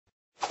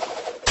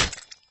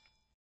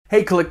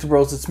Hey Collector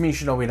Bros, it's me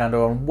Shinobi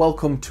Nando and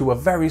welcome to a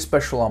very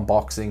special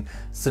unboxing.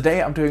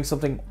 Today I'm doing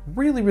something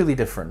really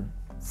different.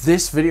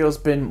 This video has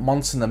been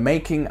months in the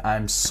making.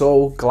 I'm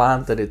so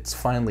glad that it's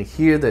finally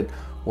here, that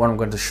what I'm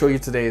going to show you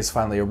today has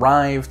finally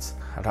arrived.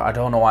 I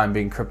don't know why I'm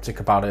being cryptic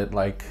about it,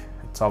 like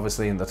it's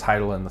obviously in the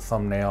title and the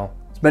thumbnail.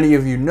 As many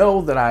of you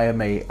know that I am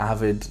an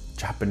avid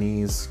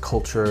Japanese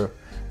culture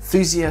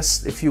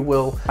enthusiast, if you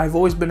will. I've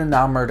always been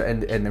enamored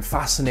and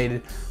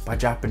fascinated by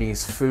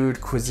Japanese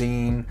food,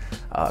 cuisine,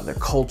 their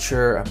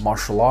culture,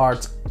 martial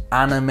arts,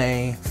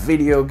 anime,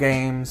 video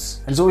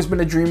games. And it's always been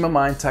a dream of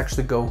mine to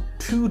actually go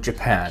to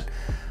Japan.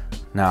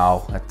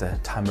 Now, at the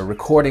time of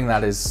recording,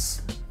 that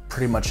is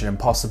pretty much an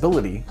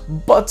impossibility,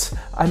 but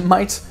I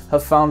might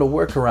have found a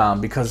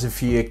workaround, because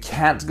if you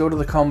can't go to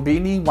the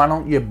konbini, why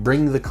don't you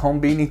bring the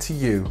konbini to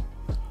you?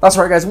 That's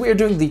right guys, we are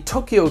doing the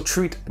Tokyo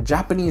Treat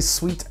Japanese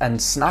Sweet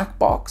and Snack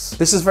Box.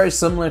 This is very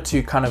similar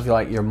to kind of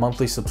like your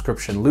monthly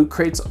subscription loot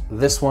crates.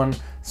 This one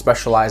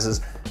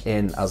specializes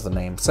in, as the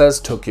name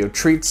says, Tokyo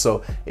Treats.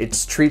 So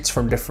it's treats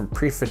from different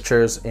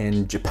prefectures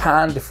in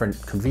Japan,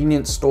 different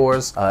convenience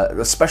stores,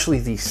 especially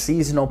the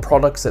seasonal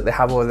products that they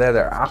have over there.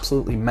 They're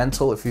absolutely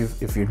mental. If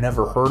you've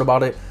never heard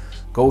about it,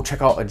 go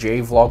check out a J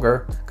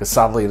Vlogger, because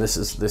sadly this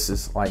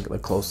is like the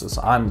closest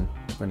I'm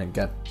gonna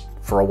get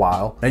for a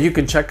while. Now you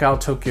can check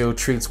out Tokyo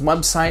Treat's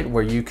website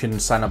where you can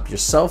sign up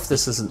yourself.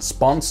 This isn't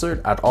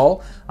sponsored at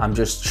all. I'm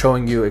just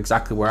showing you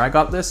exactly where I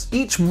got this.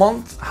 Each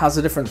month has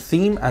a different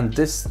theme, and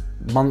this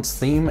month's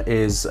theme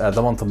is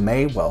the month of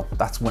May. Well,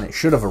 that's when it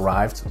should have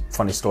arrived.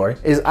 Funny story.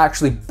 Is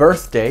actually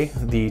birthday,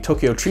 the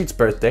Tokyo Treat's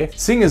birthday.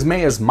 Seeing as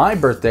May is my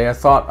birthday, I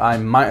thought I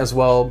might as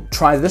well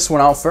try this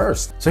one out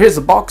first. So here's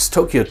the box,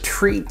 Tokyo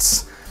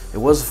Treats. It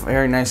was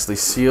very nicely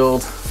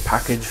sealed,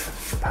 package,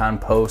 Japan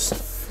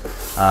Post.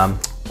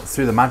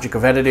 Through the magic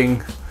of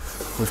editing,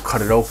 we've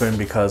cut it open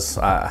because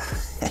I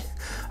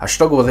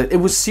struggle with it. It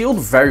was sealed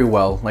very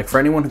well. Like, for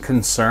anyone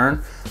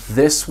concerned,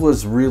 this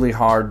was really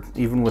hard,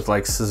 even with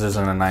like scissors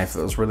and a knife.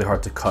 It was really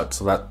hard to cut,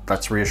 so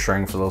that's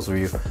reassuring for those of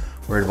you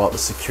worried about the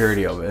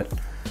security of it.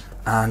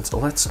 And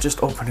let's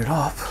just open it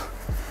up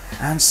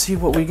and see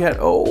what we get.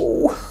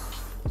 Oh,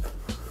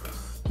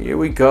 here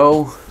we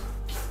go.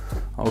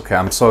 Okay,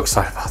 I'm so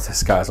excited about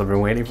this, guys. I've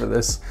been waiting for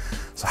this.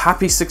 So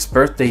happy 6th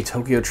birthday,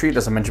 Tokyo Treat.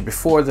 As I mentioned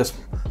before, this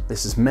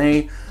is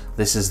May.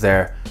 This is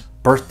their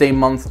birthday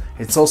month.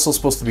 It's also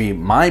supposed to be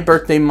my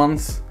birthday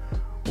month,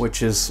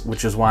 which is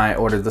why I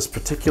ordered this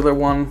particular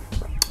one.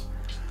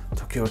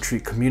 Tokyo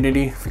Treat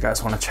Community, if you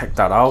guys want to check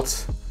that out.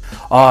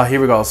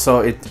 Here we go.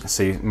 So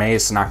see,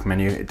 May's snack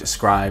menu. It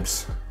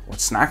describes what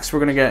snacks we're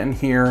gonna get in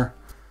here.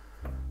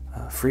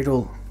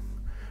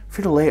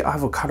 Frito-Lay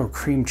avocado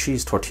cream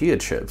cheese tortilla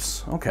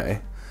chips.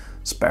 Okay.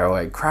 Sparrow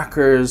egg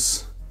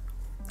crackers.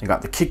 You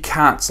got the Kit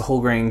Kats, the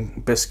whole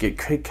grain biscuit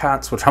Kit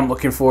Kats, which I'm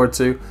looking forward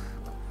to.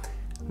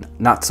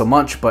 Not so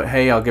much, but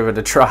hey, I'll give it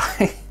a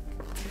try.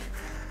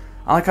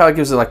 I like how it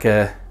gives it like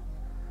a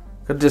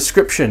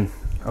description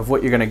of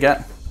what you're gonna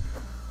get.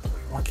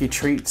 Lucky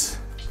treats.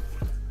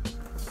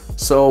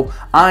 So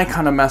I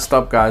kind of messed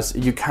up, guys.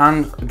 You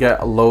can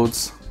get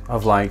loads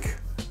of like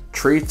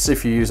treats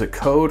if you use a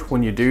code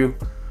when you do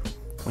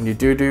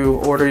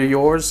order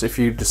yours, if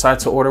you decide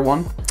to order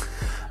one.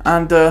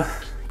 And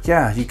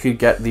yeah, you could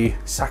get the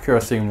Sakura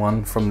theme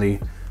one from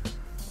the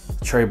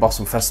Cherry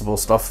Blossom Festival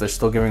stuff. They're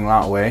still giving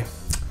that away.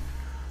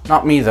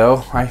 Not me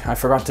though, I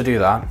forgot to do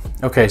that.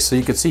 Okay, so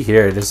you can see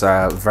here it is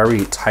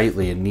very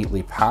tightly and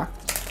neatly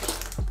packed.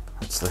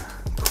 That's the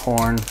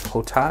corn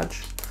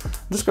potage.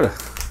 I'm just gonna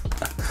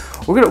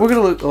we're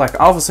gonna look, like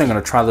obviously I'm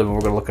gonna try them and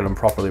we're gonna look at them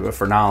properly, but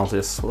for now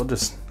we'll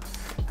just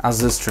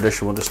as is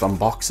tradition, we'll just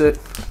unbox it.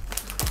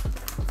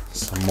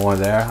 Some more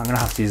there. I'm gonna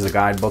have to use a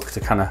guidebook to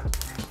kind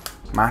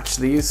of match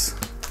these.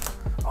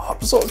 Oh,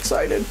 I'm so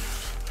excited.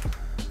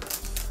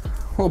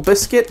 Little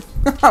biscuit.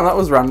 That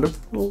was random.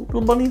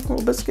 Little bunny,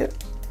 little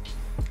biscuit.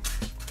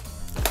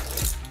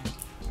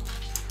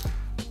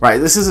 Right,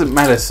 this isn't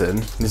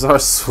medicine. These are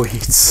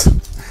sweets.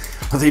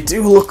 But they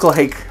do look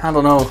like, I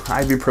don't know,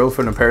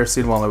 ibuprofen and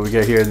paracetamol that we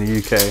get here in the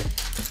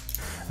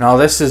UK. Now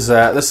this is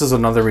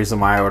another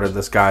reason why I ordered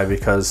this guy,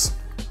 because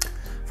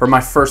for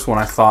my first one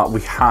I thought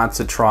we had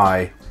to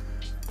try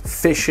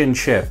fish and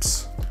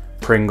chips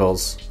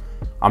Pringles.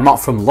 I'm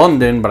not from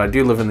London, but I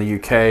do live in the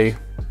UK.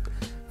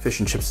 Fish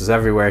and chips is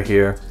everywhere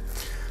here.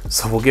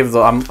 So we'll give the,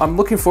 I'm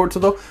looking forward to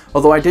though.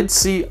 Although I did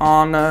see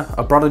on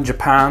Abroad in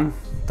Japan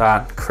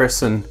that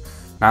Chris and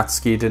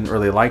Natsuki didn't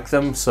really like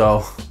them.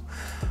 So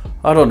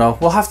I don't know.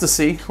 We'll have to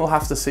see. We'll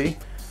have to see.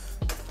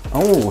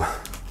 Oh,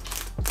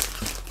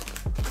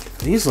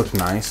 these look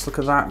nice. Look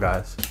at that,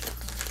 guys.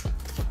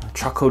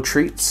 Choco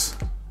treats.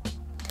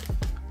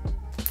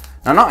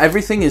 Now, not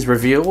everything is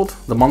revealed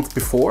the month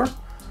before,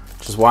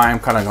 which is why I'm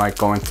kind of like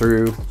going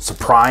through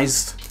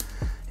surprised,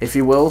 if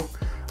you will.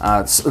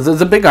 So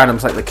the big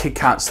items like the Kit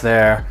Kats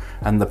there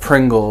and the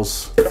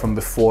Pringles from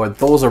before,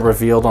 those are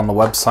revealed on the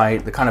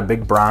website, the kind of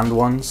big brand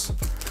ones.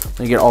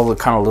 Then you get all the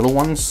kind of little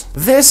ones.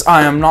 This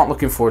I am not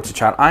looking forward to,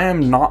 chat. I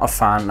am not a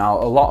fan now.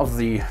 A lot of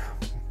the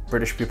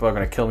British people are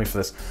gonna kill me for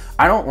this.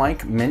 I don't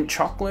like mint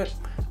chocolate,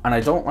 and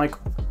I don't like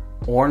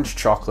orange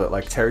chocolate,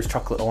 like Terry's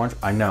chocolate orange.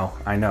 I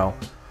know.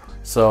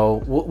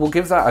 So we'll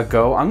give that a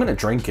go. I'm gonna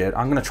drink it.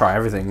 I'm gonna try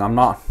everything. I'm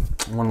not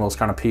one of those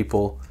kind of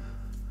people.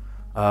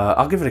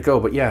 I'll give it a go,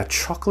 but yeah,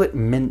 chocolate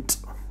mint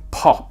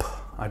pop.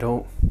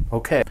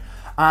 Okay.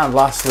 And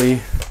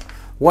lastly,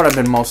 what I've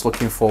been most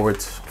looking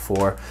forward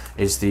for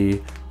is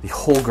the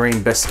whole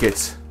grain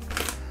biscuit.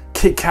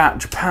 Kit Kat.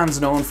 Japan's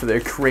known for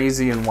their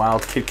crazy and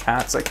wild Kit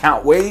Kats. I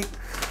can't wait.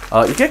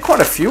 You get quite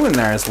a few in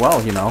there as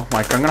well, you know.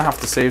 Like, I'm gonna have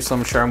to save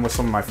some, share them with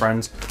some of my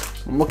friends.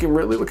 I'm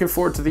really looking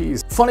forward to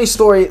these. Funny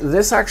story,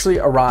 this actually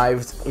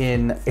arrived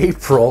in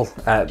April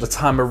at the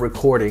time of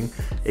recording.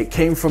 It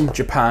came from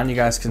Japan. You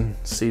guys can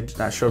see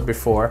that showed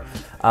before.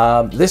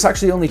 This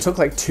actually only took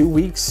like 2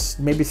 weeks,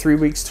 maybe 3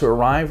 weeks to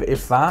arrive,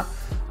 if that.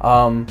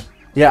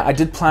 Yeah, I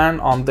did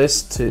plan on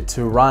this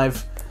to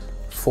arrive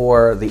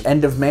for the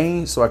end of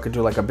May, so I could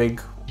do like a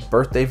big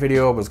birthday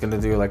video. I was gonna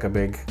do like a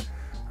big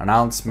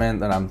announcement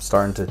that I'm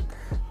starting to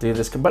do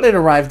this, but it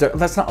arrived.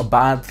 That's not a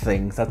bad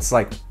thing. That's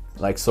like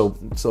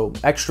so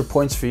extra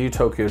points for you,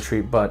 Tokyo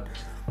Treat. But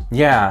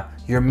yeah,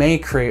 your May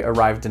crate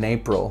arrived in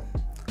April.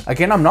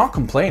 Again, I'm not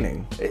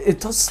complaining.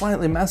 It does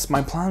slightly mess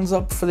my plans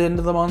up for the end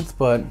of the month,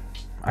 but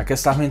I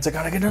guess that means I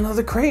gotta get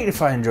another crate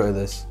if I enjoy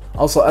this.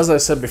 Also, as I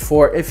said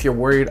before, if you're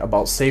worried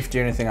about safety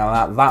or anything like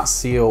that, that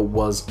seal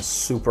was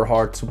super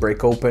hard to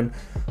break open.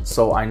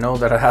 So I know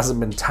that it hasn't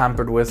been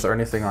tampered with or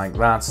anything like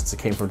that since it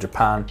came from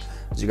Japan,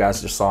 as you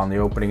guys just saw in the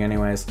opening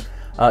anyways.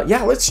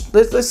 Yeah,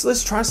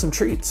 let's try some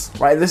treats,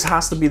 right? This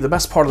has to be the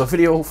best part of the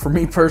video for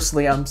me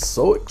personally. I'm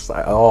so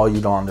excited. Oh,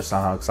 you don't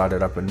understand how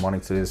excited I've been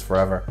wanting to do this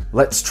forever.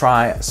 Let's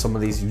try some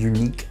of these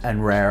unique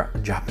and rare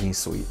Japanese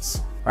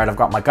sweets. Right, I've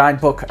got my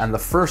guidebook, and the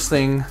first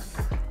thing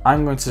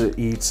I'm going to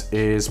eat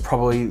is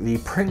probably the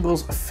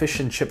Pringles fish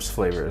and chips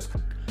flavors.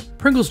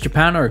 Pringles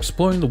Japan are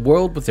exploring the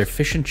world with their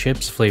fish and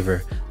chips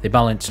flavor. They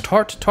balance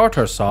tart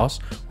tartar sauce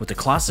with the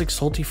classic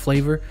salty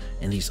flavor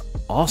in these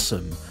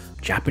awesome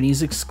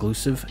Japanese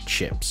exclusive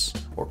chips.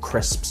 Or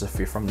crisps if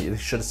you're from the, they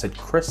should have said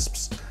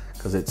crisps,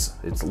 because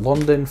it's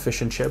London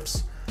fish and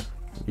chips,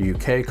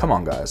 UK. Come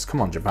on guys,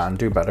 come on Japan,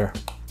 do better.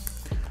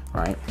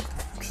 Right,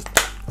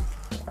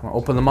 I'm gonna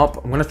open them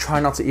up. I'm gonna try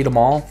not to eat them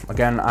all.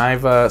 Again,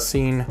 I've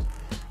seen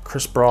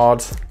Chris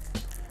Broad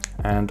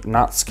and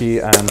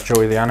Natsuki and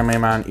Joey the Anime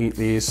Man eat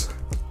these.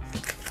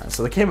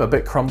 So they came a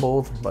bit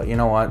crumbled, but you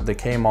know what? They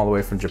came all the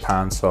way from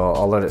Japan, so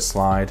I'll let it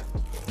slide.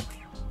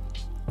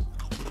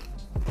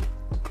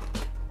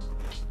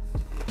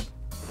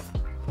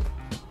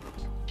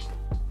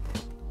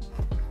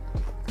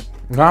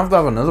 I'm gonna have to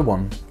have another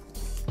one.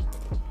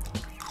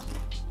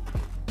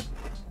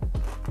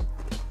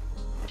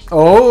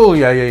 Oh,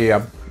 yeah.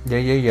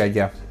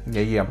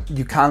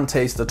 You can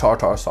taste the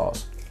tartar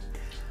sauce.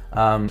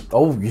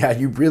 Oh yeah,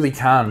 you really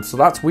can. So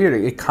that's weird.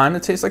 It kind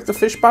of tastes like the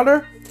fish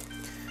batter.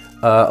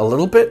 A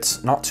little bit,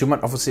 not too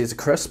much. Obviously it's a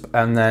crisp.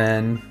 And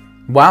then,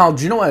 wow,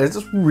 do you know what? It's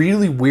this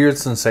really weird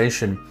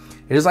sensation.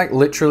 It is like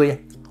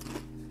literally,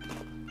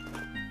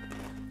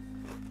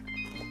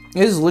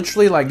 it is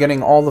literally like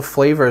getting all the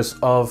flavors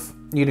of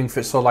eating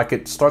fish. So like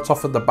it starts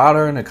off with the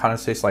batter and it kind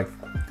of tastes like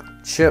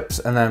chips,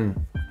 and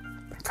then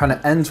kind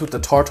of ends with the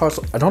tartar.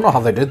 So I don't know how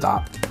they did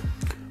that.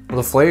 Well,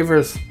 the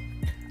flavors,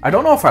 I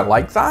don't know if I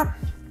like that.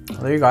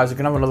 There you guys, you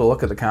can have another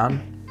look at the can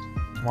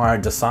while I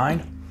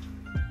decide.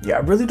 Yeah, I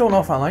really don't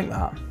know if I like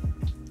that.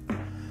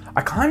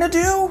 I kind of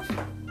do,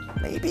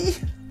 maybe.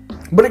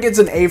 But it gets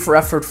an A for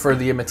effort for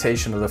the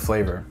imitation of the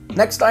flavor.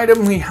 Next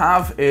item we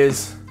have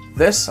is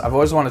this. I've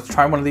always wanted to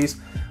try one of these.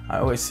 I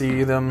always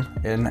see them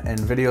in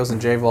videos and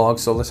J-vlogs,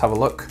 so let's have a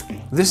look.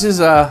 This is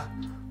a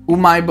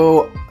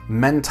Umaibo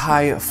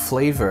Mentai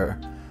flavor.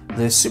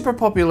 The super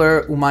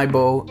popular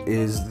Umaibo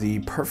is the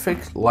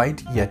perfect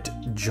light yet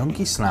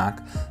junky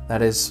snack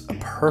that is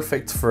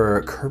perfect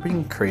for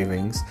curbing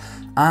cravings,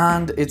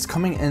 and it's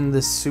coming in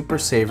this super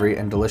savory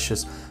and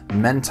delicious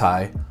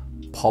mentai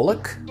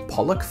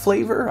pollock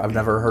flavor. I've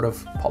never heard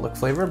of pollock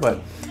flavor,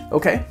 but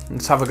okay,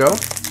 let's have a go.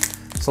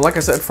 So like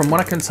I said, from what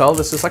I can tell,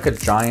 this is like a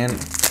giant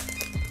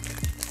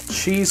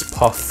cheese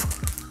puff.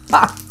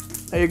 Ah,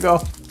 there you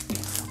go.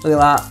 Look at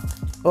that.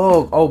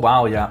 Oh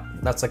wow, yeah,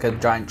 that's like a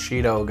giant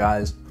Cheeto,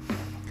 guys.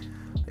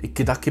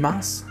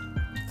 Ikidakimasu.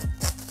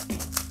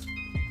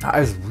 That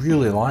is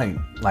really light,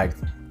 like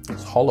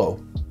it's hollow.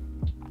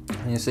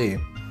 Can you see?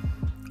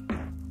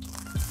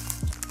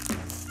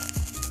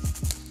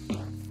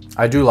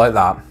 I do like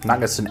that.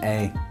 That gets an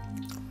A.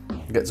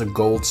 It gets a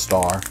gold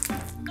star,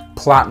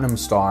 platinum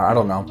star. I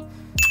don't know.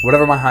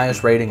 Whatever my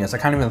highest rating is, I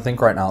can't even think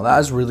right now. That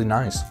is really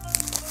nice.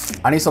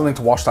 I need something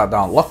to wash that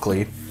down.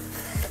 Luckily,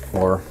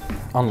 or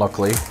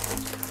unluckily,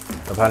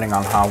 depending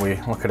on how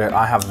we look at it,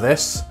 I have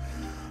this.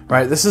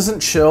 Right, this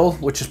isn't chill,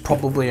 which is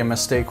probably a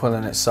mistake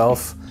within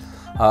itself.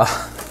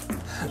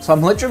 So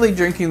I'm literally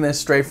drinking this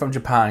straight from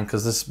Japan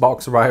because this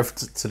box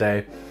arrived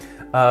today.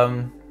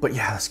 But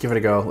yeah, let's give it a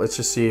go. Let's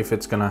just see if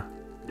it's gonna...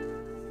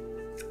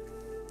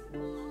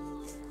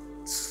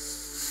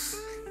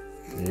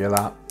 You hear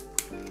that?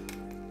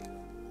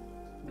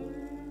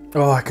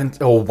 Oh,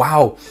 oh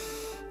wow.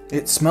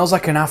 It smells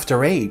like an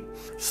After Eight.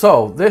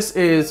 So this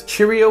is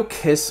Cheerio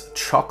Kiss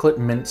Chocolate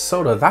Mint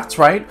Soda. That's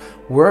right.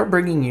 We're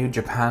bringing you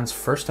Japan's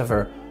first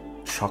ever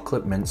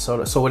chocolate mint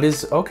soda. So it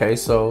is, okay,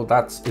 so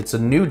it's a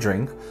new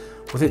drink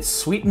with its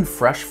sweet and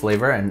fresh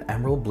flavor and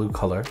emerald blue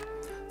color.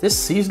 This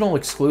seasonal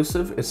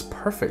exclusive is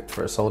perfect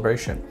for a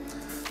celebration.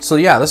 So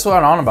yeah, this is what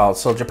I'm on about.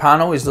 So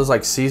Japan always does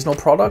like seasonal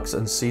products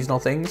and seasonal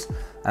things,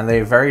 and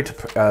they vary to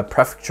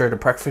prefecture to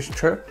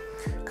prefecture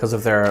because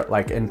of their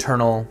like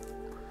internal,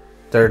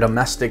 their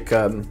domestic,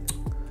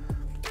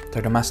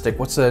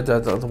 what's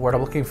the word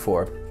I'm looking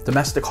for?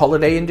 Domestic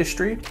holiday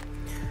industry.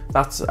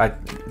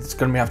 It's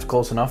gonna be have to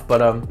close enough,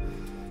 but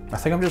I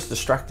think I'm just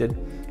distracted.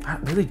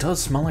 That really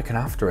does smell like an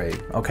After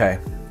Eight. Okay,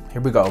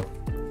 here we go.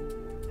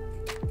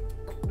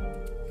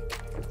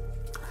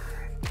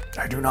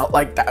 I do not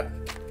like that.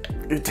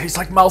 It tastes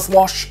like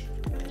mouthwash.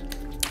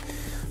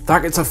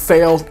 That gets a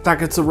fail. That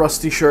gets a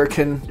rusty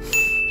shuriken.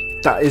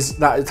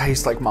 That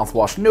tastes like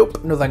mouthwash.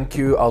 Nope, no thank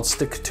you. I'll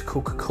stick to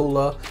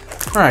Coca-Cola.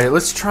 All right,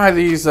 let's try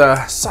these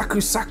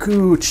Saku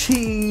Saku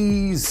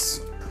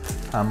cheese.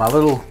 My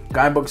little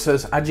guidebook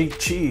says Aji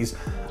cheese.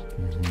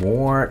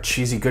 More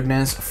cheesy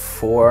goodness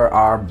for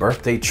our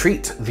birthday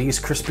treat. These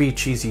crispy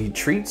cheesy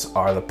treats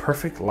are the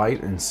perfect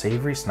light and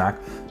savory snack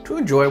to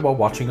enjoy while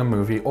watching a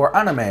movie or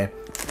anime.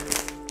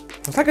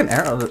 It's like an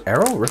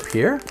arrow rip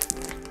here?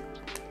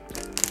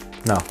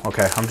 No,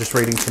 okay, I'm just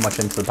reading too much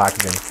into the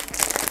packaging.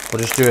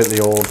 We'll just do it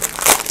the old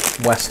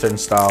Western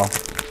style.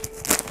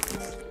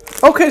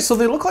 Okay, so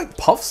they look like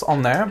puffs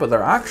on there, but they're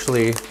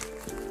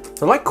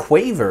like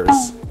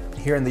quavers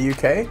here in the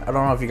UK. I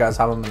don't know if you guys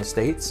have them in the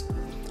States.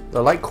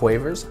 They're like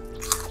quavers.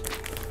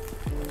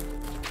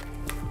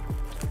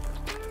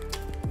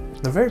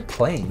 They're very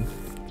plain.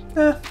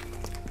 Not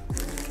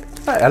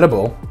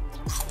edible.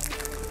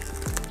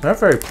 They're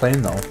very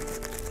plain though.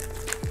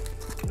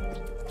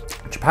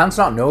 Japan's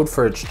not known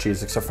for its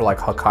cheese except for like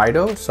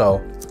Hokkaido, so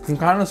you can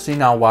kind of see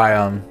now why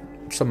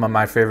some of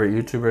my favorite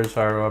YouTubers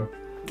are a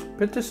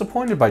bit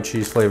disappointed by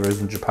cheese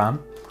flavors in Japan.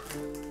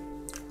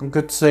 I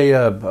could say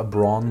a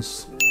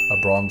bronze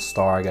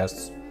star, I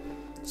guess.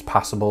 It's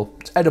passable.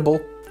 It's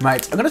edible.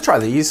 Right, I'm gonna try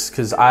these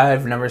because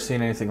I've never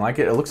seen anything like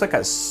it. It looks like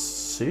a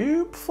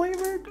soup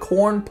flavored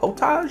corn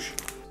potage.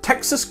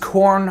 Texas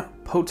corn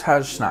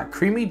potage snack.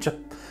 Creamy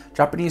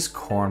Japanese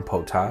corn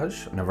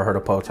potage, never heard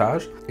of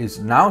potage, is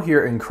now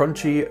here in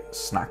crunchy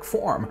snack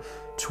form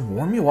to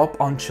warm you up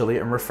on chilly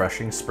and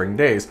refreshing spring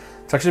days.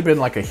 It's actually been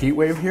like a heat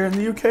wave here in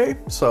the UK,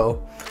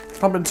 so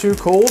it's not been too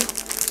cold.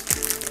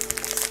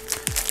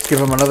 Let's give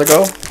them another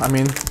go. I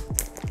mean,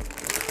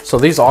 so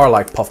these are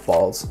like puff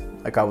balls,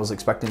 like I was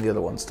expecting the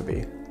other ones to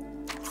be.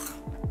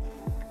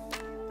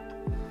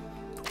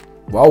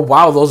 Well,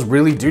 wow, those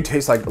really do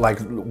taste like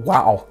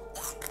wow.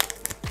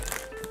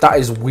 That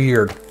is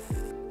weird.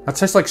 That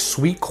tastes like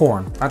sweet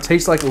corn. That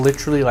tastes like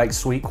literally like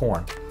sweet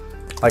corn.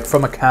 Like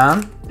from a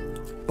can,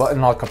 but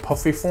in like a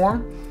puffy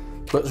form.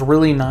 But it's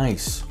really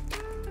nice.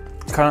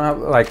 It's kind of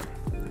like,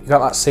 you got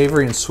that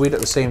savory and sweet at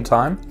the same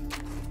time.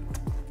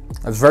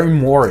 It's very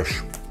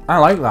Moorish. I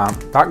like that.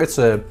 That gets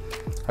a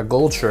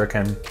gold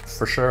shuriken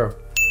for sure.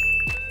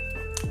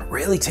 It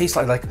really tastes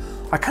like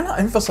I cannot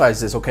emphasize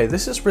this, okay?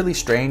 This is really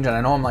strange, and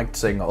I know I'm like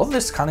saying, oh,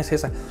 this kind of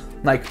tastes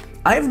like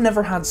I've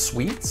never had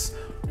sweets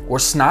or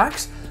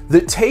snacks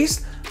that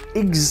taste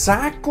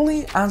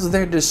exactly as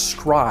they're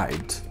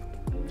described.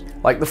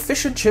 Like the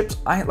fish and chips,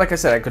 like I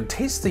said, I could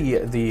taste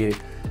the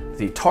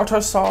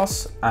tartar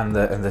sauce and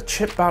the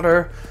chip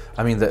batter.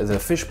 I mean the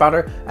fish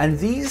batter, and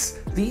these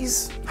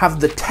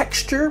have the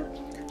texture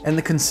and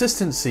the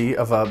consistency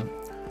of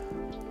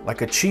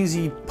like a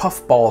cheesy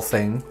puff ball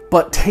thing,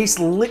 but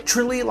taste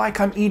literally like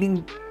I'm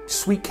eating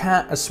sweet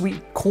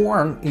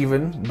corn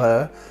even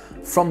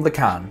from the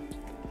can.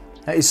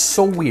 That is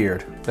so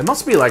weird. There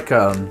must be like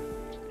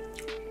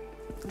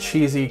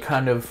cheesy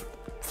kind of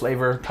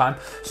flavor time.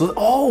 So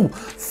oh,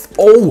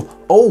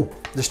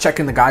 just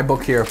checking the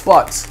guidebook here,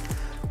 but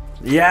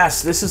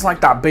yes, this is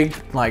like that big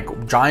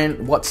like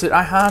giant what's it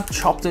I had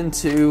chopped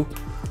into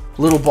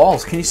little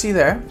balls. Can you see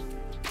there?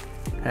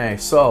 Okay,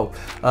 so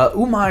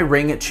Umai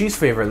Ring cheese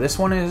flavor. This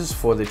one is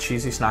for the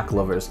cheesy snack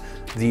lovers.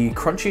 The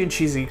crunchy and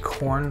cheesy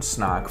corn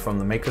snack from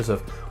the makers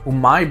of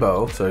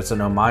Umaibo, so it's an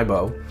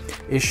Umaibo,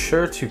 is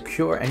sure to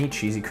cure any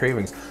cheesy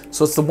cravings.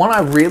 So it's the one I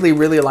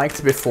really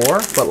liked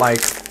before, but like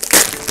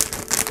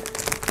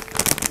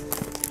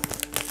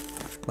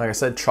I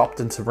said,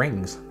 chopped into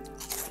rings.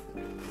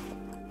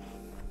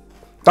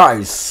 That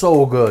is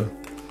so good.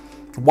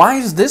 Why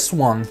is this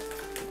one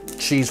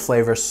cheese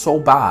flavor so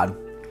bad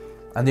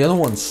and the other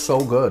one's so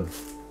good?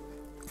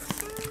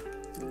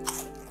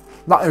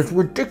 That is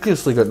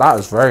ridiculously good. That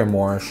is very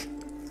Moorish.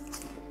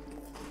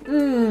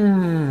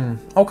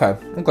 Okay.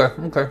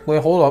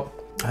 Wait, hold up.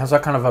 It has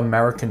that kind of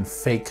American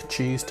fake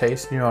cheese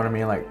taste. You know what I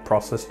mean? Like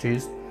processed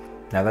cheese.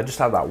 Yeah, they just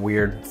have that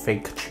weird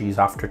fake cheese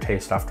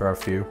aftertaste after a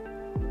few.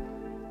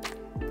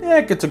 Yeah,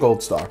 it gets a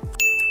gold star.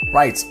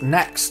 Right,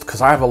 next,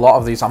 because I have a lot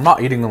of these. I'm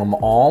not eating them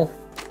all.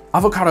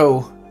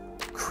 Avocado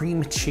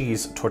cream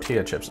cheese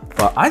tortilla chips.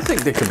 But I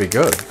think they could be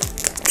good.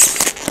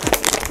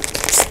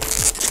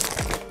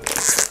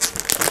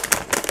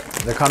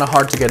 They're kind of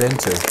hard to get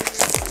into.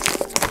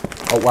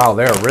 Oh wow,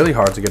 they are really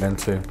hard to get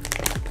into.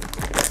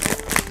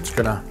 Just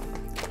gonna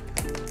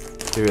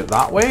do it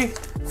that way.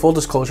 Full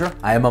disclosure,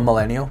 I am a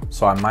millennial,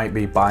 so I might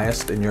be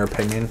biased in your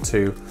opinion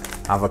to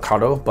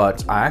avocado,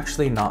 but I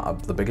actually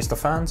not the biggest of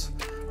fans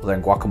other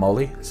than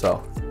guacamole,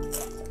 so.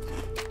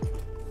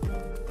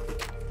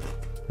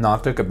 No, I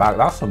took it back,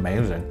 that's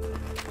amazing.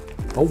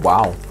 Oh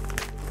wow.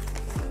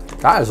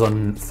 That is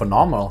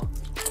phenomenal.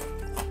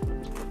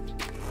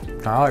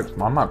 I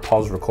might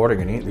pause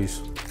recording and eat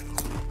these.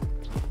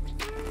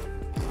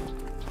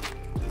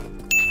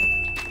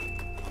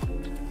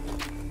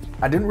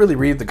 I didn't really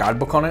read the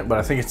guidebook on it, but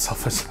I think it's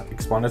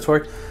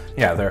self-explanatory.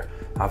 Yeah, they're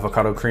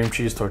avocado cream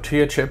cheese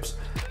tortilla chips,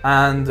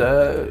 and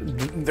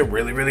they're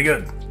really, really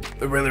good.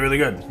 They're really, really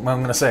good. What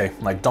I'm gonna say,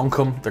 like dunk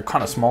them. They're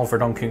kind of small for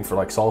dunking for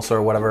like salsa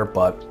or whatever,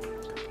 but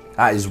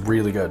that is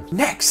really good.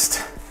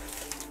 Next,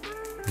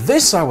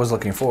 this I was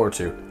looking forward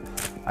to.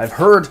 I've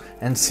heard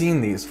and seen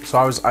these, so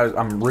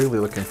I'm really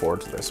looking forward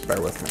to this. Bear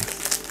with me.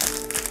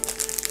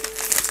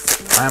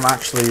 I am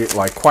actually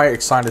like quite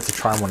excited to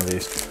try one of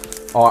these.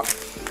 Oh,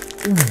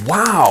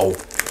 wow!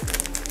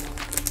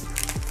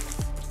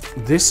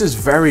 This is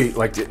very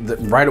like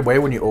right away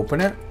when you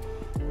open it,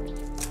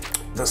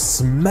 the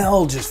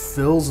smell just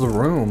fills the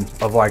room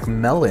of like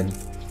melon.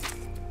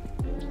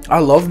 I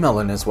love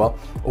melon as well.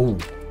 Oh,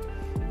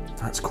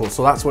 that's cool.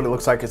 So that's what it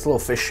looks like. It's a little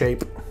fish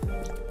shape.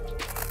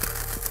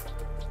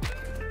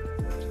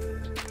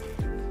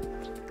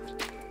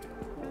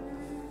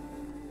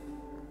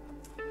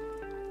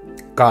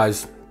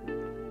 Guys,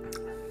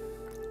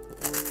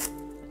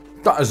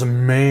 that is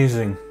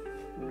amazing.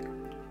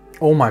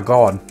 Oh my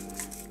god.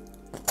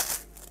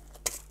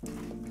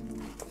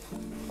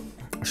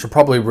 I should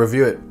probably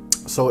review it.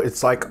 So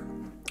it's like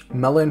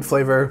melon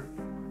flavor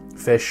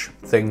fish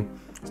thing.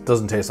 It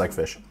doesn't taste like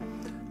fish.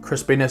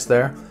 Crispiness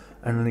there.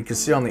 And then you can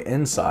see on the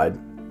inside,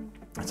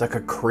 it's like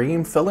a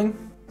cream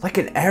filling. Like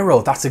an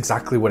arrow. That's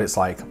exactly what it's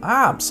like.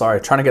 I'm sorry,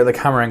 trying to get the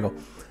camera angle.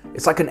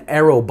 It's like an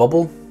arrow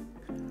bubble,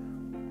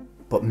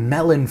 but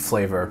melon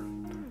flavor.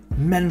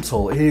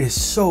 Mental. It is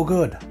so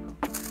good.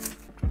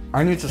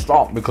 I need to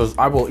stop because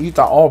I will eat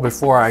that all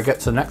before I get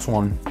to the next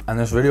one, and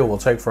this video will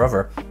take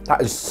forever.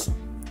 That is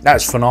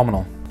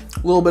phenomenal.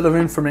 A little bit of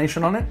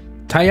information on it.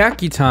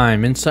 Taiyaki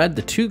time. Inside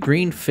the 2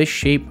 green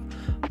fish-shaped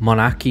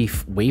monaki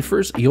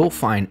wafers, you'll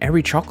find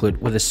every chocolate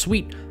with a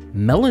sweet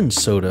melon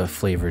soda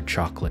flavored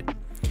chocolate.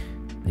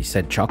 They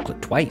said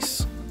chocolate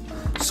twice.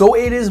 So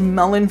it is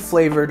melon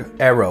flavored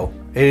arrow.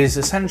 It is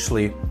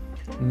essentially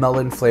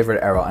melon flavored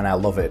arrow, and I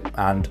love it.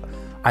 And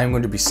I'm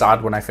going to be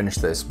sad when I finish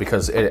this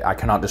because I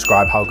cannot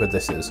describe how good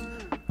this is.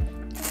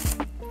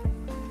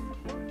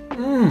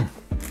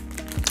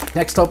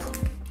 Next up,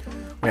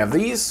 we have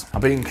these.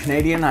 Being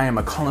Canadian, I am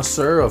a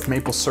connoisseur of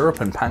maple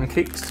syrup and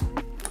pancakes,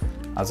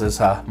 as is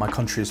my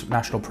country's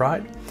national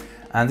pride.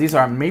 And these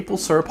are maple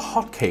syrup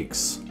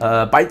hotcakes.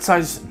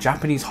 Bite-sized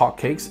Japanese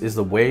hotcakes is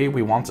the way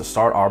we want to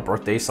start our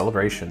birthday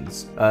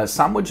celebrations.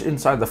 Sandwiched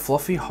inside the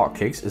fluffy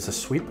hotcakes is a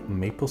sweet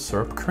maple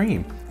syrup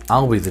cream.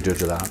 I'll be the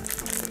judge of that.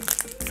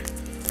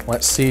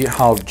 Let's see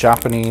how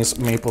Japanese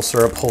maple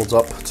syrup holds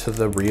up to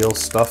the real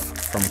stuff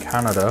from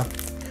Canada.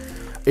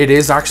 It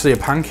is actually a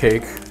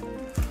pancake.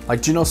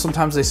 Like, do you know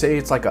sometimes they say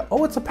it's like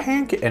it's a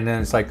pancake, and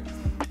then it's like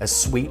a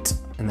sweet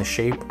in the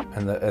shape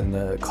and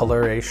the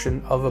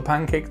coloration of a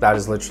pancake? That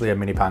is literally a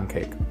mini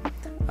pancake.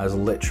 That is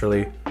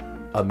literally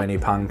a mini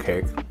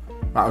pancake.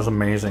 That was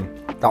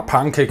amazing. That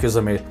pancake is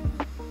amazing.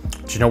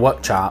 Do you know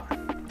what, chat?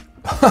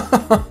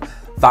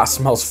 That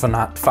smells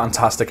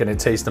fantastic and it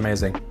tastes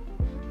amazing.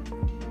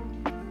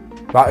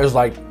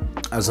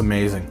 That's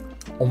amazing.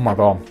 Oh my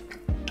god.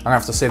 I'm gonna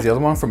have to save the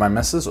other one for my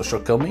missus or she'll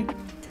kill me.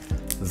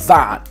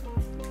 That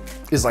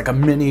is like a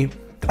mini.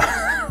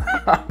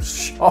 I'm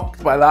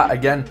shocked by that.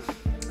 Again,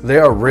 they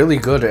are really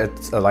good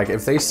at like,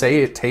 if they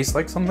say it tastes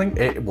like something,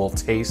 it will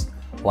taste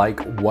like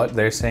what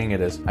they're saying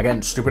it is.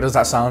 Again, stupid as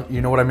that sound, you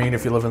know what I mean?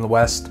 If you live in the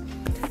West,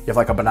 you have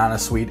like a banana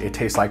sweet, it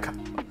tastes like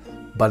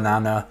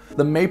banana.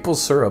 The maple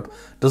syrup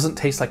doesn't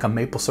taste like a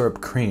maple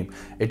syrup cream.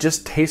 It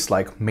just tastes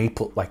like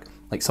maple, like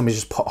somebody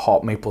just put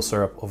hot maple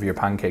syrup over your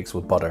pancakes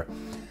with butter.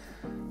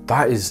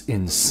 That is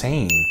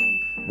insane.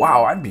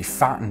 Wow, I'd be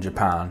fat in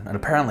Japan, and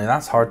apparently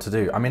that's hard to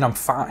do. I mean, I'm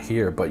fat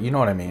here, but you know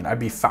what I mean. I'd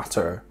be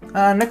fatter.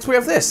 Next we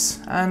have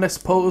this, and I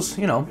suppose,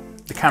 you know,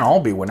 they can't all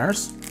be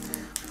winners.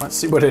 Let's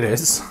see what it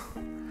is.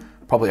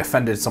 Probably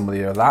offended somebody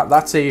there.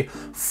 That's a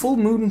full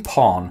moon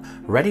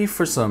pawn, ready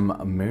for some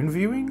moon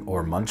viewing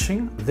or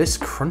munching. This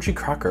crunchy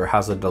cracker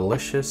has a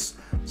delicious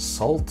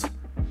salty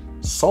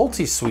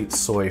sweet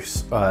soy.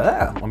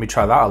 Let me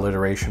try that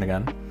alliteration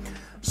again.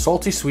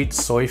 Salty sweet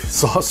soy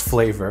sauce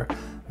flavor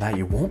that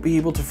you won't be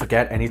able to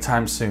forget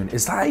anytime soon.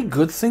 Is that a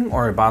good thing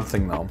or a bad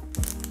thing though?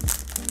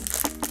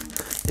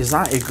 Is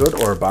that a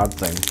good or a bad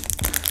thing?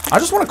 I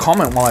just want to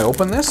comment while I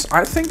open this.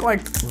 I think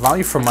like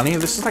value for money,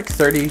 this is like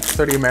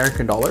 30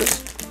 American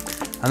dollars.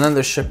 And then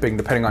there's shipping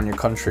depending on your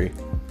country.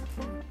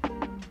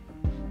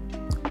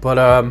 But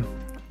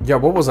yeah,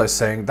 what was I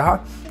saying?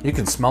 That you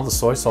can smell the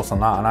soy sauce on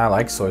that, and I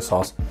like soy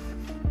sauce.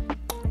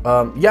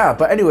 Yeah,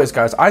 but anyways,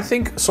 guys, I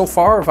think so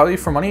far value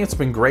for money, it's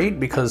been great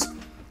because,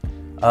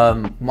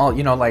 well,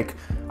 you know, like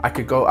I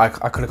could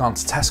have gone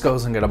to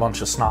Tesco's and get a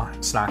bunch of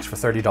snacks for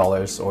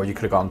 $30, or you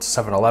could have gone to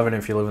 7-Eleven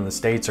if you live in the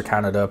States or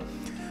Canada,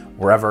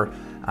 wherever.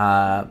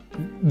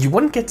 You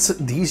wouldn't get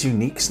these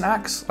unique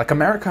snacks. Like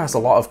America has a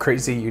lot of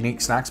crazy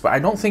unique snacks, but I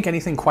don't think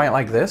anything quite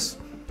like this.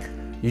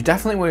 You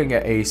definitely wouldn't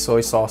get a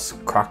soy sauce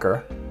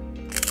cracker.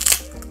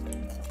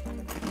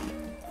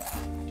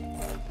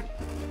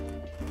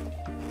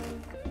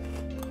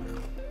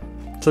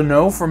 So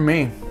no from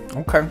me.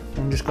 Okay,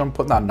 I'm just gonna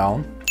put that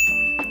down.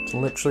 It's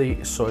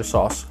literally soy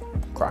sauce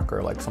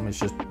cracker, like somebody's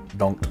just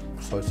dunked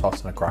soy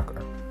sauce in a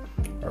cracker,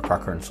 or a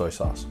cracker and soy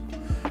sauce.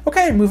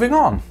 Okay, moving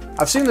on.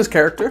 I've seen this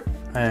character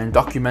in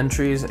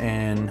documentaries,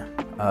 in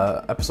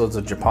episodes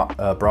of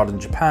Abroad in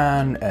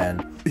Japan,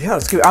 and yeah,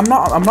 let's I'm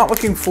not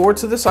looking forward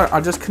to this.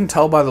 I just can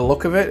tell by the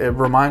look of it. It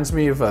reminds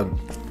me of a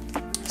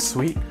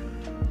sweet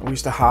we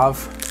used to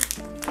have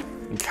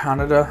in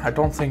Canada. I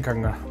don't think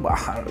I'm gonna.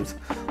 Well,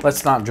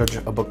 let's not judge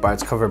a book by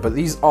its cover, but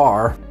these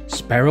are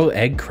Sparrow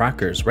Egg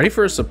Crackers. Ready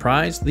for a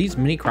surprise? These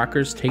mini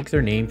crackers take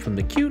their name from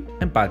the cute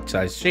and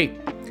bite-sized shape.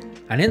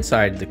 And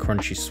inside the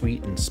crunchy,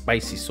 sweet, and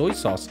spicy soy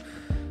sauce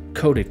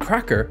coated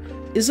cracker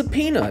is a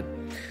peanut.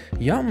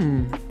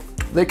 Yum.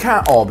 They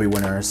can't all be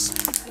winners.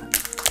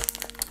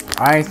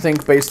 I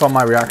think based on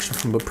my reaction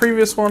from the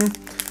previous one,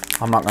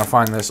 I'm not gonna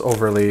find this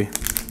overly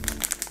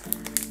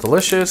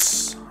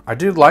delicious. I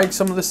do like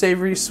some of the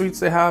savory sweets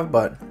they have,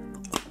 but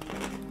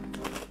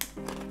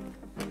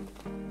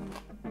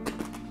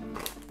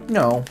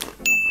no.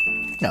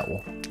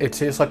 It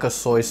tastes like a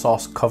soy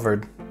sauce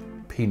covered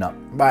peanut.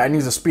 But I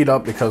need to speed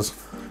up because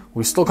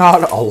we still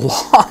got a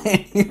lot in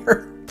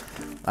here.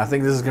 I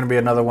think this is going to be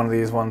another one of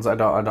these ones I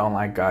don't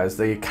like, guys.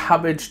 The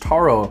cabbage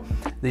taro.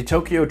 The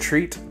Tokyo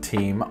Treat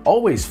team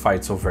always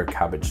fights over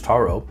cabbage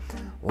taro.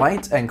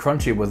 Light and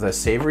crunchy with a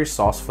savory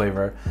sauce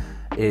flavor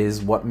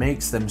is what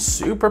makes them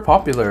super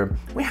popular.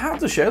 We have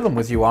to share them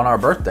with you on our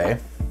birthday.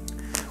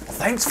 Well,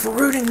 thanks for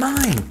rooting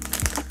mine.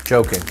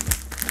 Joking.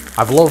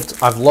 I've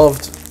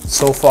loved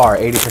so far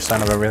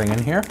 80% of everything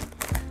in here.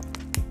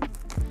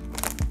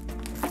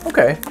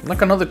 Okay,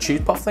 like another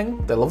cheese puff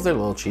thing. They love their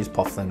little cheese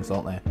puff things,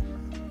 don't they?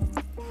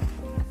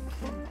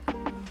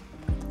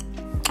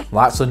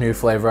 That's a new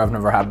flavor I've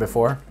never had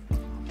before.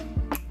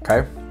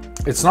 Okay,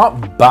 it's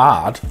not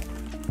bad.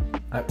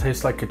 It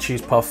tastes like a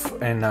cheese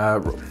puff in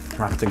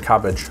wrapped in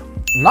cabbage.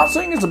 I'm not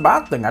saying it's a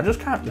bad thing. I just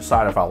can't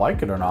decide if I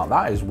like it or not.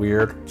 That is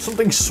weird.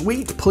 Something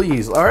sweet,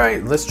 please. All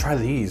right, let's try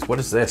these. What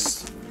is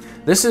this?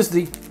 This is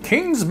the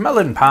King's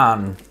Melon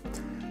Pan.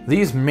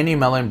 These mini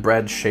melon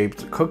bread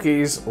shaped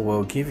cookies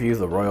will give you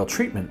the royal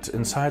treatment.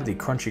 Inside the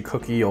crunchy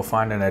cookie, you'll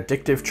find an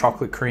addictive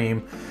chocolate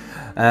cream,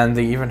 and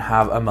they even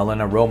have a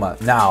melon aroma.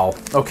 Now,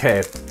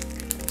 okay,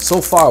 so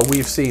far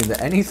we've seen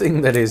that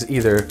anything that is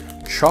either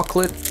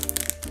chocolate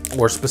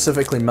or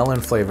specifically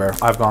melon flavor,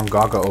 I've gone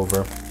gaga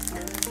over.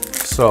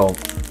 So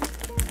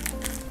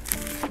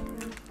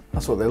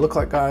that's what they look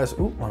like, guys.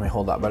 Ooh, let me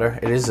hold that better.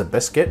 It is a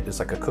biscuit. It's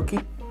like a cookie.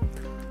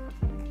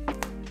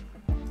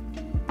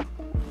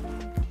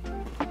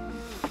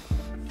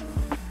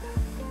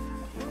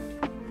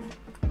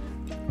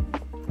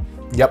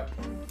 Yep,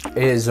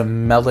 it is a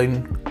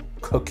melon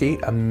cookie.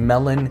 A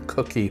melon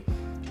cookie.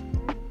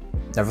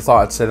 Never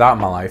thought I'd say that in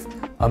my life.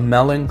 A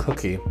melon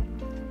cookie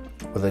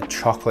with a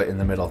chocolate in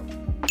the middle.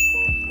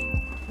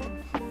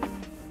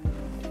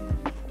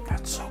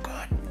 That's so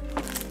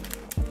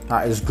good.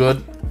 That is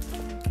good.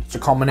 It's a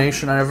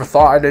combination I never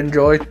thought I'd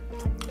enjoy.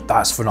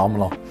 That's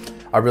phenomenal.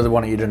 I really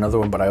want to eat another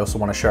one, but I also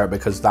want to share it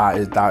because that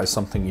is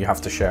something you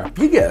have to share.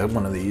 You get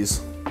one of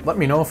these. Let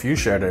me know if you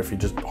shared it, if you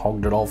just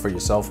hogged it all for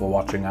yourself while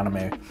watching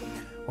anime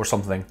or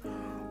something.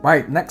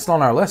 Right, next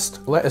on our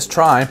list, let us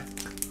try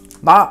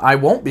that. I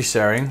won't be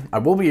sharing. I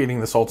will be eating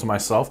this all to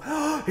myself.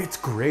 It's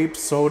grape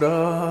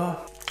soda.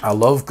 I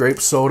love grape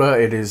soda.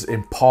 It is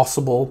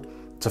impossible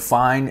to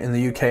find in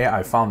the UK.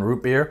 I found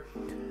root beer,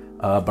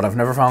 but I've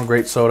never found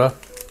grape soda.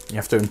 You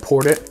have to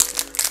import it.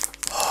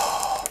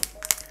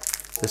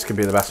 This could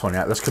be the best one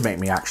yet. This could make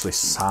me actually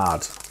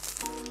sad.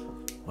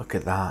 Look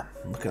at that.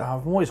 Look at that.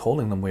 I'm always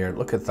holding them weird.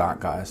 Look at that,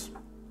 guys.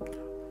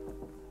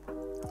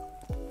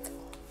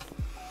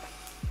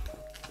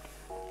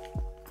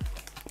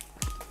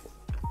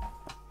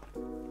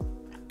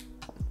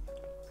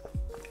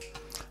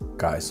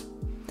 Guys,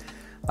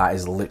 that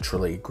is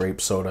literally grape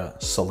soda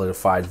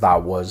solidified.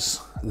 That was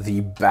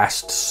the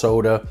best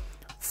soda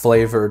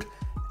flavored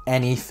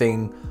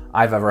anything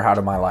I've ever had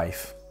in my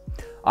life.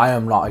 I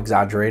am not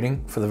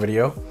exaggerating for the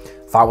video.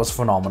 That was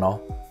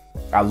phenomenal.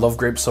 I love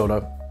grape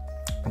soda.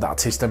 That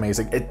tastes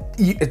amazing.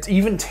 It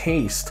even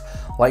tastes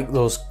like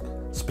those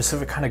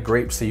specific kind of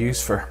grapes they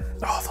use for,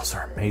 oh, those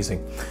are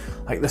amazing.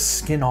 Like the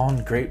skin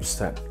on grapes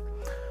that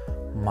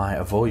my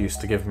avô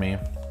used to give me.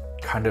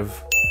 Kind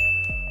of,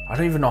 I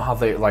don't even know how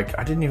they, like,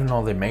 I didn't even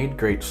know they made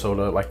grape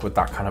soda like with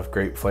that kind of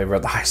grape flavor.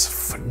 That is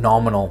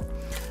phenomenal.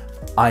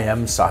 I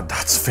am sad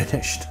that's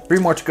finished. 3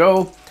 more to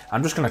go.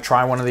 I'm just gonna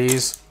try one of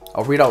these.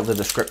 I'll read out the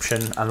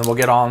description and then we'll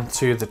get on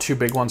to the 2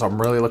 big ones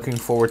I'm really looking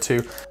forward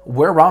to.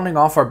 We're rounding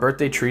off our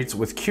birthday treats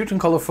with cute and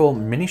colorful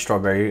mini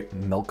strawberry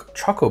milk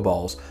choco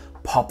balls.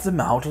 Pop them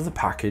out of the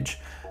package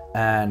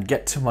and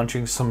get to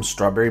munching some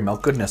strawberry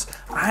milk goodness.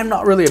 I'm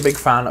not really a big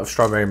fan of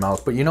strawberry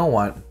milk, but you know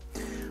what?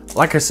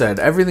 Like I said,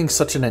 everything's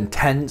such an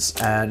intense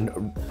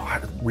and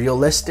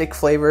realistic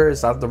flavor,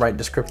 is that the right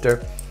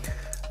descriptor,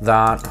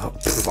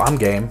 that I'm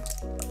game.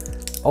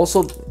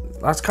 Also,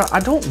 that's kind of, I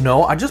don't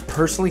know, I just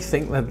personally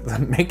think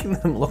that making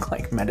them look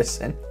like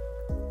medicine.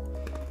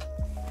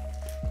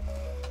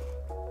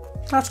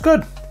 That's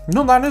good.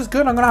 No, that is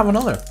good. I'm gonna have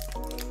another.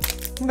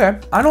 Okay,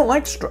 I don't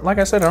like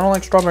I said, I don't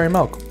like strawberry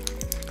milk.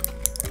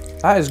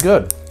 That is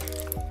good.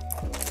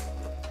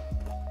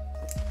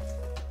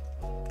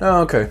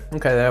 Oh, okay,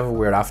 they have a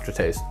weird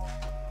aftertaste.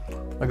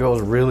 It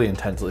goes really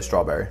intensely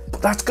strawberry.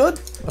 But that's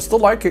good. I still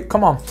like it.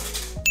 Come on.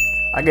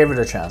 I gave it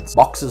a chance.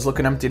 Box is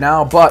looking empty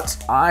now,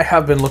 but I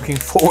have been looking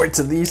forward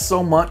to these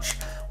so much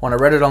when I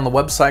read it on the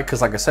website,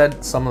 because like I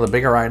said, some of the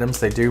bigger items,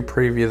 they do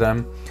preview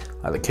them.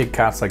 The Kit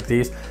Kats like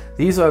these.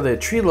 These are the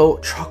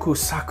Trilo Choco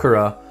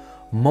Sakura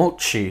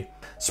Mochi.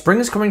 Spring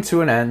is coming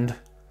to an end,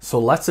 so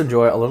let's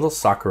enjoy a little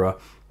Sakura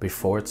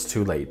before it's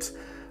too late.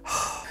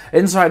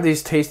 Inside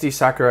these tasty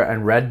Sakura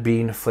and red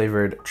bean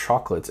flavored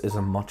chocolates is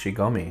a mochi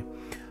gummy.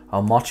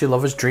 A mochi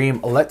lover's dream.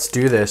 Let's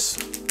do this.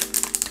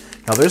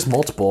 Now there's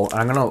multiple.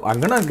 I'm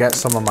gonna get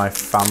some of my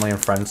family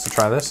and friends to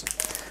try this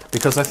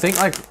because I think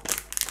like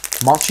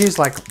mochi is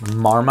like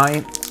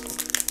Marmite.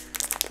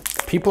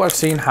 People I've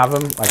seen have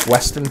them, like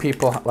Western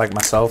people like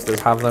myself that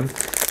have them.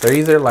 They're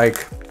either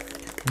like,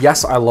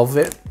 yes, I love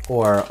it,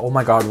 or oh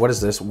my god, what is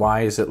this?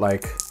 Why is it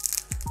like?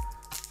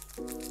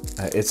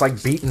 It's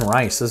like beaten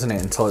rice, isn't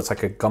it? Until it's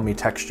like a gummy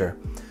texture.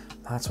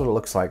 That's what it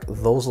looks like.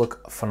 Those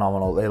look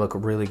phenomenal. They look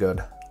really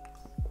good.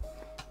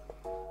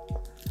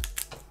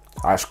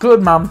 That's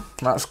good, man.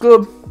 That's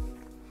good.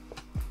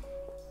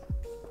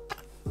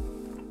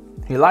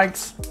 He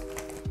likes.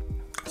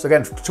 So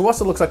again, to us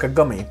it looks like a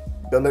gummy.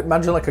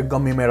 Imagine like a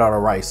gummy made out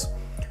of rice.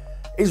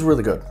 It's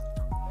really good.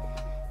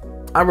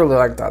 I really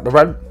like that.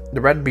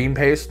 The red bean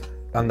paste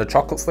and the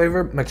chocolate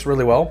flavor mix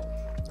really well.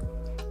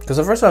 Because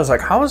at first I was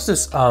like, how is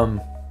this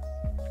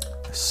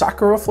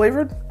Sakura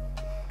flavored?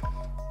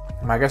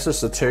 I guess it's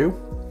the 2.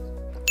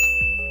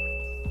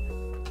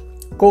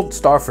 Gold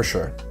star for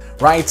sure.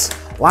 Right,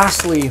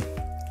 lastly,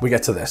 we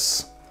get to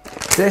this.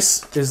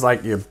 This is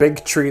like your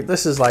big treat.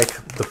 This is like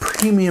the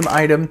premium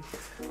item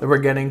that we're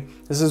getting.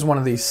 This is one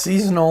of these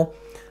seasonal,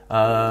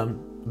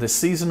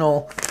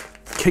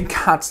 Kit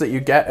Kats that you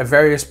get at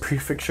various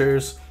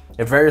prefectures,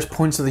 at various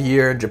points of the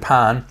year in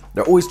Japan.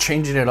 They're always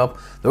changing it up.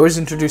 They're always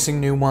introducing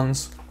new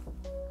ones.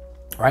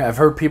 Right, I've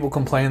heard people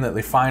complain that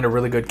they find a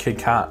really good Kit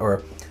Kat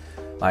or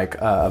like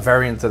a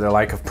variant that they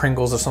like of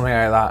Pringles or something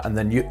like that, and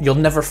then you'll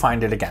never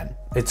find it again.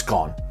 It's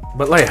gone.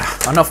 But like,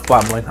 enough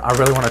babbling. I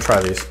really want to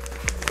try these.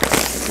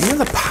 Even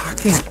the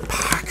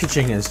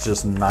packaging is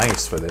just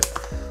nice for this.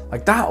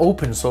 Like that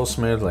opens so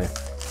smoothly.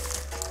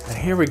 And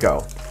here we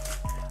go.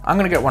 I'm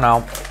gonna get one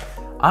out.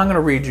 I'm gonna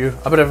read you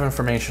a bit of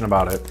information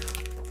about it.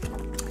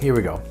 Here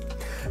we go.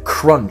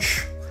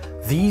 Crunch.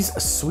 These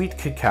sweet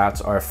Kit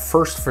Kats are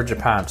first for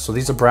Japan, so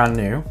these are brand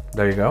new.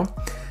 There you go.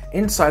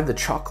 Inside the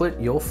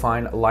chocolate, you'll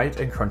find light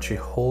and crunchy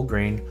whole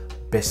grain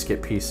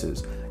biscuit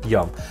pieces.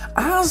 Yum.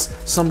 As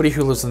somebody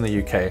who lives in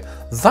the UK,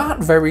 that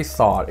very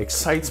thought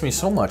excites me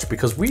so much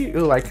because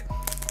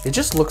it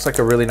just looks like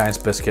a really nice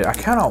biscuit. I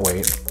cannot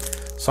wait.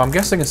 So I'm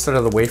guessing instead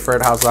of the wafer,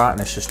 it has that and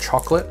it's just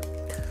chocolate.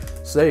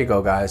 So there you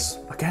go, guys.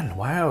 Again,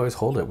 why I always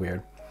hold it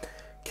weird.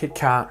 Kit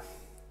Kat.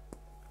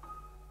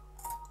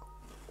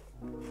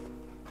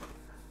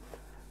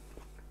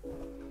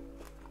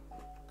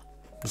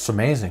 It's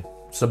amazing.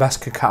 It's the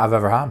best Kit Kat I've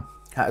ever had.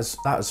 That's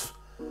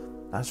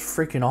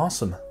freaking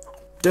awesome.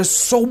 They're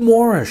so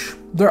Moorish.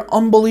 They're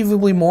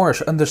unbelievably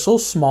Moorish, and they're so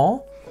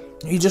small.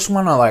 You just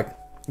wanna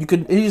you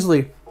could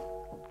easily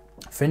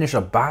finish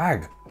a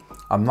bag.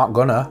 I'm not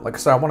gonna. Like I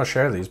said, I want to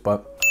share these,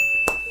 but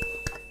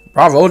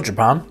bravo,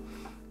 Japan.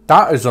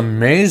 That is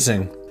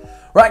amazing.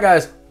 Right,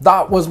 guys,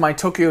 that was my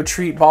Tokyo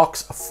treat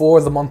box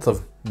for the month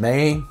of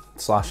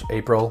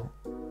May/April.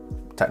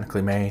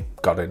 Technically May,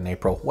 got it in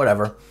April,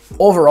 whatever.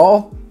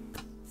 Overall,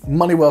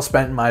 money well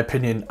spent in my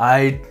opinion.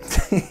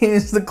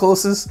 It's the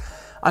closest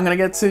I'm gonna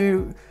get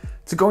to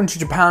going to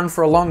Japan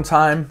for a long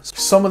time.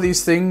 Some of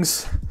these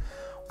things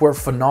were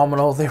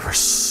phenomenal. They were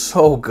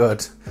so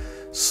good.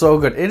 So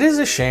good. It is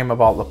a shame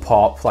about the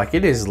pop. Like,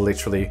 it is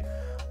literally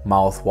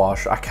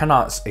mouthwash. I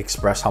cannot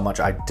express how much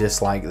I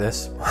dislike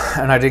this.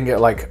 And I didn't get,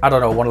 like, I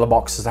don't know, one of the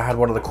boxes that had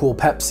one of the cool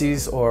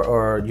Pepsis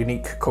or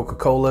unique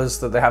Coca-Colas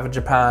that they have in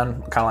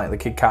Japan, kind of like the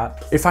Kit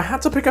Kat. If I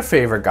had to pick a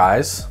favorite,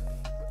 guys,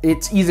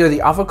 it's either the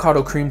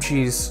avocado cream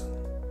cheese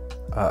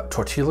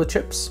tortilla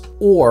chips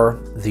or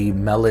the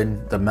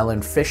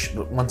melon fish.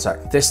 One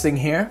sec. This thing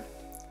here,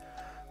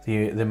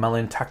 the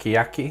melon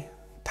takoyaki.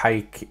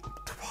 I'm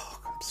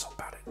so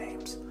bad at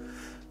names.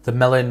 The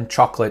melon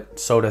chocolate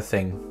soda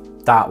thing.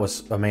 That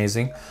was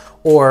amazing.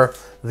 Or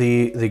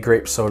the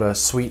grape soda,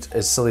 sweet,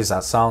 as silly as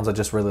that sounds, I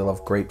just really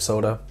love grape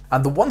soda.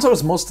 And the ones I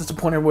was most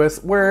disappointed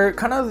with were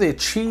kind of the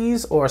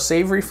cheese or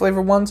savory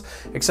flavor ones,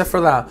 except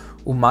for that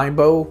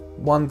umaibo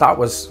one. That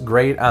was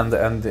great,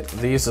 and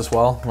these as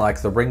well,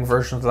 like the ring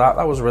version of that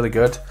was really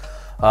good.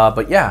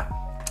 But yeah,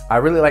 I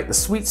really like the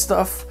sweet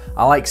stuff.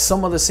 I like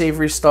some of the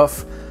savory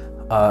stuff.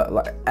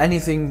 Like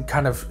anything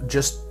kind of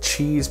just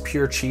cheese,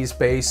 pure cheese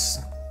base.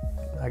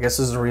 I guess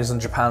this is the reason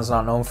Japan's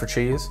not known for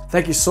cheese.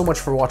 Thank you so much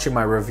for watching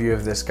my review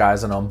of this,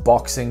 guys, an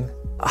unboxing.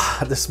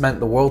 This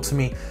meant the world to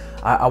me.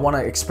 I want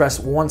to express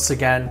once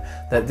again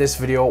that this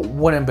video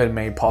wouldn't have been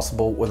made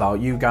possible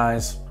without you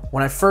guys.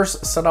 When I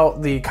first set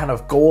out the kind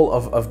of goal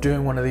of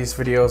doing one of these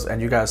videos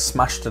and you guys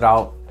smashed it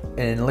out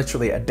in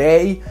literally a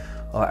day,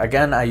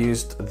 again, I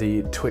used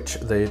the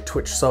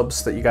Twitch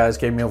subs that you guys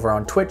gave me over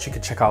on Twitch. You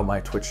can check out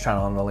my Twitch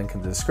channel in the link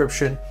in the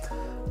description.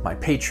 My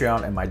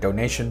Patreon and my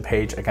donation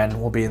page, again,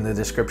 will be in the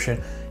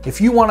description. If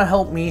you want to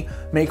help me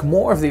make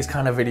more of these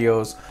kind of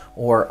videos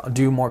or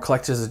do more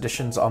collector's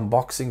editions,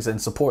 unboxings,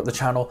 and support the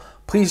channel,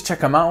 please check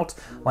them out.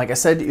 Like I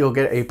said, you'll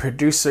get a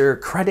producer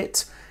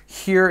credit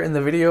here in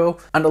the video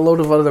and a load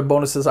of other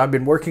bonuses I've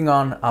been working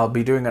on. I'll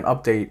be doing an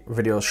update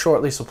video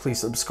shortly, so please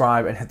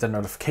subscribe and hit the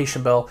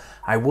notification bell.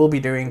 I will be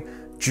doing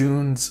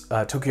June's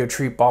Tokyo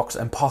Treat box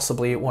and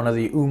possibly one of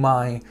the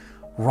umai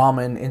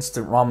ramen,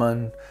 instant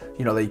ramen,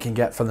 you know, that you can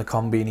get from the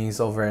konbinis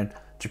over in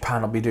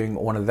Japan. I'll be doing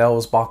one of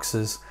those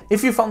boxes.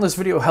 If you found this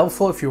video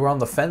helpful, if you were on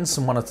the fence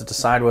and wanted to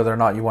decide whether or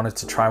not you wanted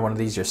to try one of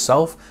these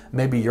yourself,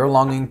 maybe you're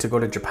longing to go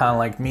to Japan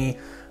like me,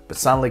 but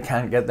sadly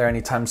can't get there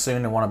anytime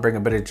soon and want to bring a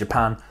bit of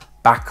Japan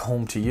back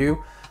home to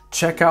you,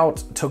 check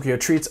out Tokyo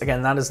Treats.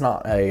 Again, that is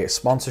not a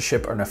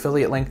sponsorship or an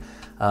affiliate link.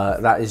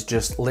 That is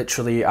just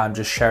literally, I'm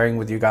just sharing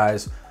with you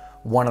guys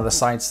one of the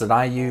sites that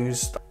I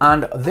used.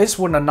 And this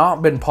would have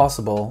not been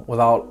possible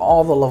without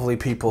all the lovely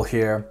people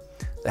here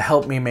that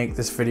helped me make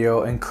this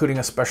video, including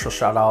a special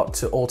shout out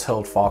to Old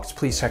Tailed Fox.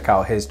 Please check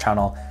out his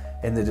channel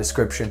in the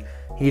description.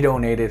 He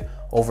donated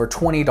over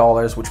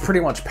 $20, which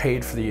pretty much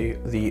paid for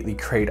the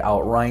crate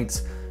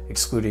outright,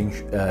 excluding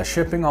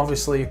shipping,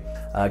 obviously.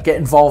 Get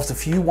involved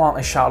if you want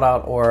a shout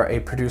out or a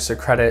producer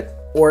credit,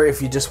 or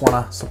if you just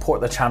want to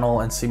support the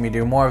channel and see me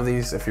do more of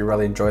these, if you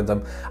really enjoyed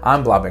them.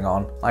 I'm blabbing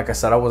on. Like I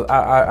said,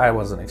 I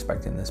wasn't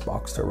expecting this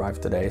box to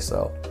arrive today,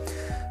 so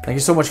thank you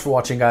so much for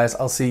watching, guys.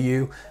 I'll see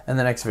you in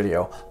the next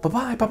video.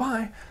 Bye-bye,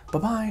 bye-bye,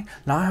 bye-bye.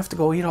 Now I have to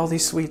go eat all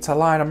these sweets. I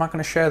lied, I'm not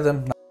going to share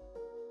them.